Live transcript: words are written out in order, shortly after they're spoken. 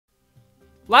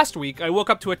Last week, I woke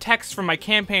up to a text from my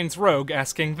campaign's rogue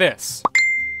asking this.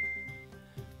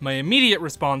 My immediate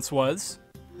response was...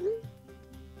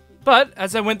 But,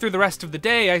 as I went through the rest of the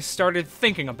day, I started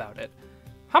thinking about it.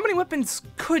 How many weapons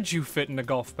could you fit in a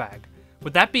golf bag?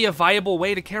 Would that be a viable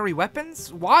way to carry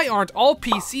weapons? Why aren't all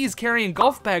PCs carrying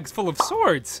golf bags full of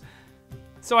swords?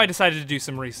 So I decided to do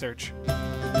some research.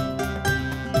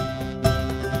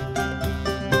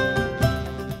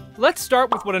 Let's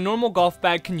start with what a normal golf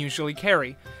bag can usually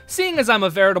carry. Seeing as I'm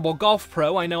a veritable golf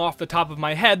pro, I know off the top of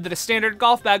my head that a standard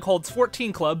golf bag holds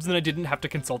 14 clubs and I didn't have to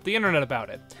consult the internet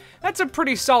about it. That's a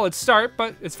pretty solid start,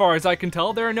 but as far as I can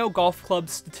tell, there are no golf club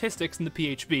statistics in the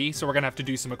PHB, so we're gonna have to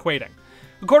do some equating.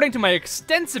 According to my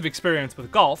extensive experience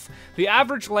with golf, the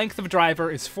average length of driver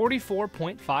is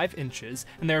 44.5 inches,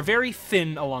 and they're very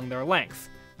thin along their length.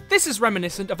 This is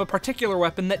reminiscent of a particular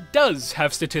weapon that does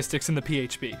have statistics in the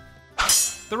PHB.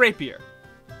 The rapier.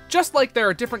 Just like there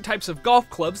are different types of golf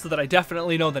clubs that I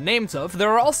definitely know the names of,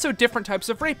 there are also different types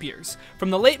of rapiers, from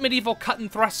the late medieval cut and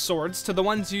thrust swords to the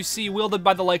ones you see wielded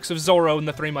by the likes of Zorro and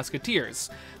the Three Musketeers,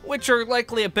 which are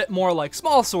likely a bit more like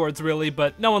small swords really,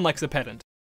 but no one likes a pedant.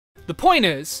 The point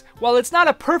is, while it's not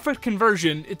a perfect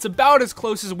conversion, it's about as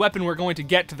close as a weapon we're going to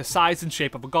get to the size and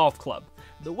shape of a golf club.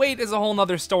 The weight is a whole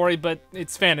nother story, but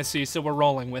it's fantasy, so we're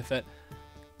rolling with it.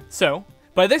 So,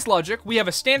 by this logic, we have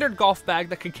a standard golf bag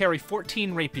that can carry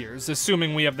 14 rapiers,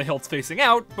 assuming we have the hilts facing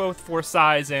out, both for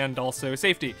size and also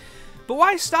safety. But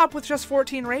why stop with just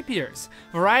 14 rapiers?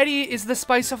 Variety is the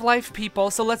spice of life,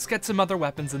 people, so let's get some other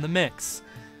weapons in the mix.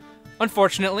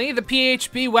 Unfortunately, the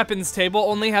PHB weapons table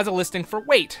only has a listing for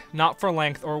weight, not for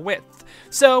length or width.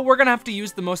 So we're gonna have to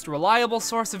use the most reliable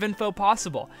source of info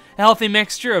possible, a healthy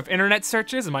mixture of internet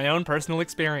searches and my own personal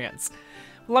experience.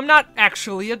 Well, I'm not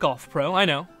actually a golf pro, I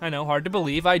know, hard to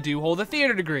believe. I do hold a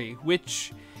theater degree,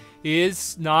 which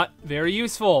is not very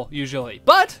useful, usually.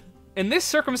 But, in this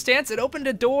circumstance, it opened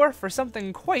a door for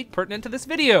something quite pertinent to this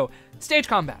video, stage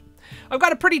combat. I've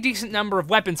got a pretty decent number of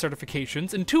weapon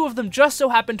certifications, and 2 of them just so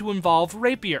happen to involve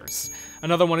rapiers.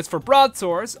 Another one is for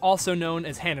broadswords, also known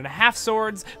as hand-and-a-half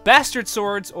swords, bastard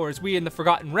swords, or as we in the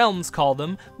Forgotten Realms call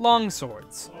them,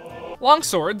 longswords.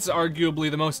 Longswords, arguably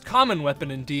the most common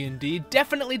weapon in D&D,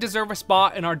 definitely deserve a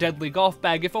spot in our deadly golf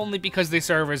bag, if only because they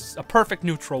serve as a perfect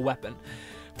neutral weapon.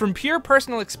 From pure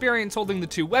personal experience holding the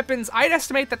 2 weapons, I'd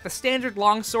estimate that the standard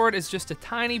longsword is just a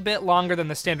tiny bit longer than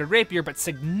the standard rapier, but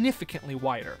significantly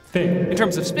wider. In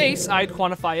terms of space, I'd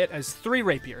quantify it as 3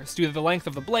 rapiers, due to the length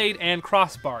of the blade and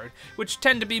crossbarred, which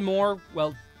tend to be more,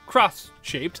 well,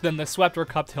 cross-shaped than the swept or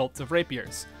cupped hilts of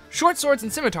rapiers. Short swords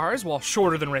and scimitars, while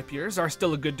shorter than rapiers, are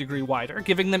still a good degree wider,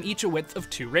 giving them each a width of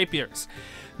 2 rapiers.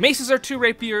 Maces are 2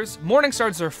 rapiers, morning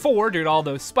stars are 4 due to all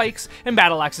those spikes, and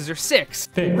battle axes are 6.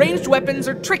 Ranged weapons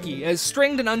are tricky, as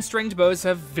stringed and unstringed bows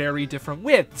have very different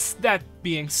widths. That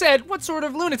being said, what sort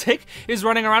of lunatic is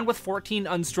running around with 14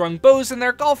 unstrung bows in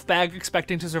their golf bag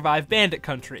expecting to survive bandit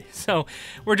country? So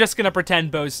we're just gonna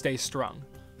pretend bows stay strung.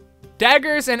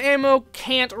 Daggers and ammo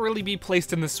can't really be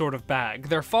placed in this sort of bag.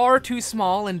 They're far too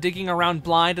small, and digging around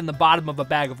blind in the bottom of a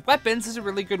bag of weapons is a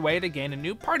really good way to gain a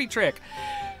new party trick.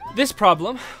 This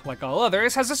problem, like all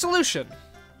others, has a solution: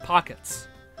 pockets.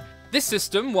 This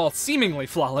system, while seemingly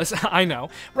flawless, I know,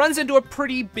 runs into a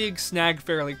pretty big snag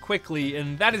fairly quickly,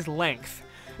 and that is length.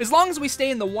 As long as we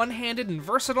stay in the one-handed and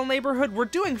versatile neighborhood, we're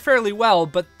doing fairly well,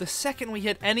 but the second we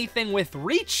hit anything with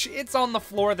reach, it's on the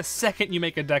floor the second you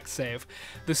make a dex save.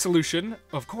 The solution,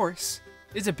 of course,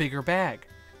 is a bigger bag.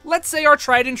 Let's say our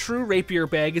tried and true rapier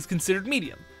bag is considered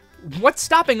medium. What's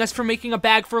stopping us from making a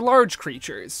bag for large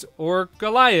creatures, or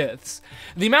Goliaths?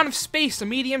 The amount of space a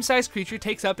medium-sized creature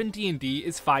takes up in D&D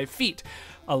is 5 feet.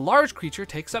 A large creature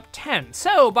takes up 10.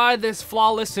 So, by this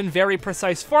flawless and very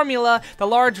precise formula, the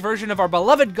large version of our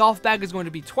beloved golf bag is going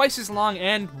to be twice as long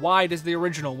and wide as the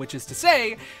original, which is to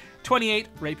say, 28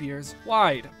 rapiers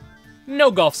wide.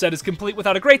 No golf set is complete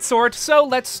without a greatsword, so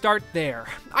let's start there.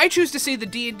 I choose to see the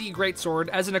D&D greatsword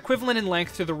as an equivalent in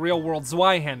length to the real-world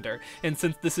Zweihander, and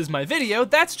since this is my video,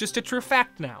 that's just a true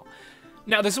fact now.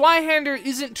 Now, the Zweihander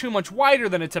isn't too much wider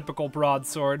than a typical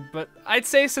broadsword, but I'd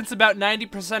say since about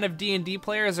 90% of D&D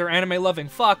players are anime-loving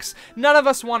fucks, none of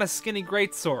us want a skinny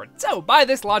greatsword. So, by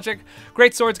this logic,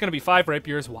 greatsword's gonna be 5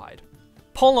 rapiers wide.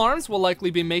 Polearms will likely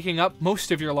be making up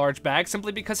most of your large bag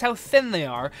simply because how thin they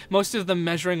are, most of them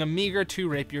measuring a meager 2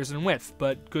 rapiers in width,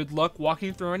 but good luck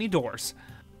walking through any doors.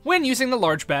 When using the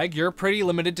large bag, you're pretty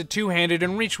limited to two-handed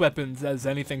and reach weapons, as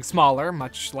anything smaller,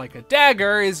 much like a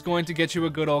dagger, is going to get you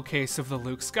a good old case of the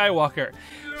Luke Skywalker.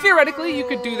 Theoretically, you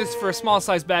could do this for a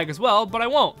small-sized bag as well, but I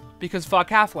won't, because fuck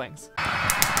halflings.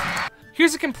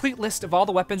 Here's a complete list of all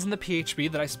the weapons in the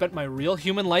PHB that I spent my real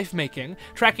human life making,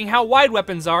 tracking how wide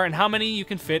weapons are and how many you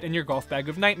can fit in your golf bag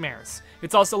of nightmares.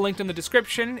 It's also linked in the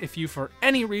description if you for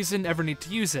any reason ever need to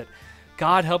use it.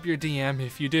 God help your DM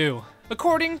if you do.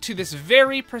 According to this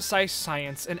very precise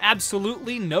science and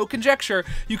absolutely no conjecture,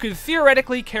 you could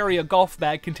theoretically carry a golf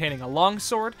bag containing a long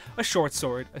sword, a short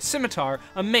sword, a scimitar,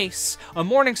 a mace, a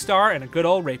morning star, and a good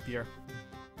old rapier.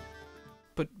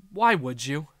 But why would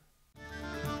you?